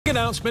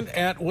announcement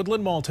at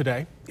Woodland Mall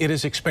today. It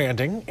is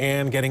expanding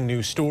and getting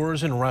new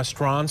stores and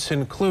restaurants,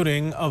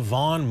 including a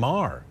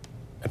Maur.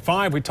 At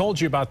 5, we told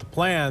you about the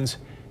plans.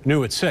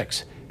 New at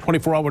 6.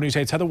 24-Hour News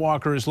 8's Heather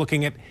Walker is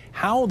looking at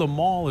how the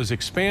mall is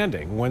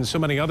expanding when so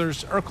many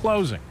others are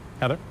closing.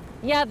 Heather?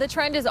 Yeah, the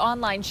trend is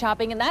online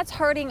shopping, and that's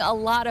hurting a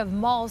lot of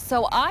malls.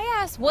 So I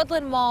asked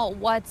Woodland Mall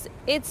what's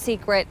its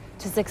secret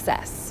to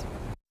success.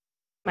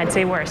 I'd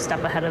say we're a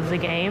step ahead of the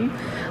game.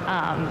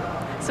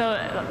 So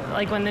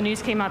like when the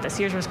news came out that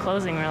Sears was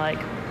closing, we're like,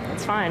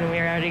 it's fine, we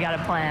already got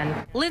a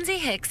plan. Lindsay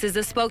Hicks is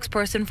the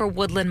spokesperson for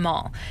Woodland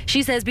Mall.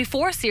 She says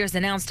before Sears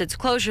announced its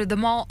closure, the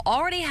mall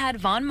already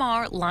had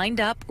Maur lined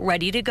up,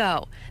 ready to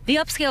go. The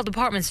upscale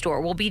department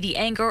store will be the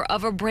anchor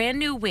of a brand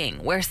new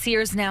wing where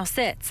Sears now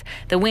sits.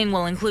 The wing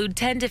will include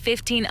 10 to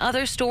 15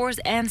 other stores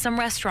and some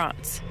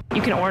restaurants.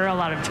 You can order a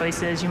lot of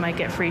choices. You might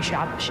get free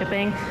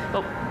shipping,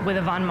 but with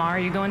a Maur,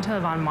 you go into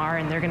a Maur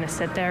and they're going to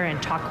sit there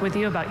and talk with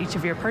you about each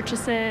of your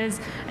purchases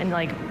and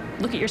like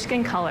look at your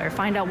skin color,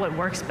 find out what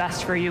works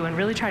best for you and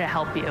really try to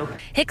help you.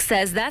 Hicks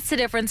says that's the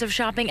difference of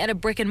shopping at a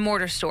brick and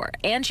mortar store.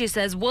 And she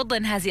says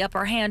Woodland has the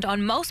upper hand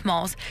on most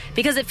malls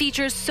because it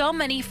features so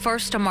many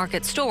first to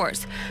market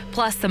stores.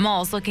 Plus the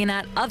mall's looking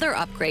at other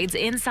upgrades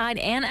inside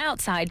and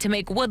outside to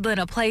make Woodland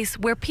a place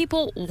where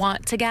people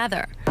want to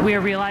gather. We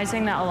are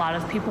realizing that a lot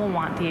of people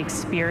want the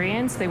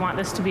experience. They want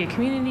this to be a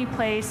community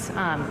place.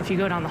 If you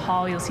go down the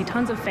hall, you'll see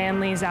tons of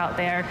families out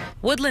there.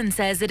 Woodland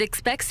says it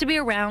expects to be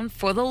around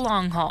for the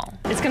long haul.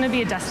 It's going to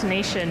be a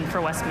destination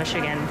for West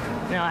Michigan.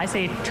 You know, I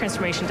say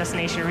transformation,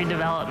 destination,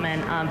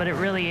 redevelopment, but it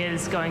really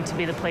is going to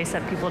be the place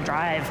that people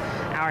drive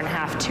an hour and a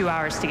half, 2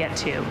 hours to get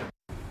to.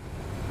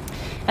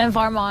 And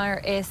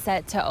Maur is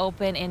set to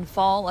open in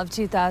fall of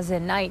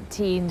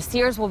 2019.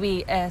 Sears will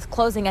be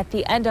closing at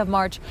the end of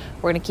March.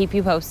 We're going to keep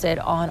you posted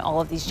on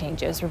all of these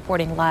changes.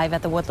 Reporting live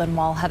at the Woodland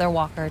Mall, Heather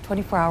Walker,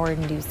 24-Hour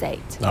News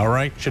 8. All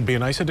right, should be a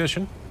nice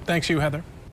addition. Thanks you, Heather.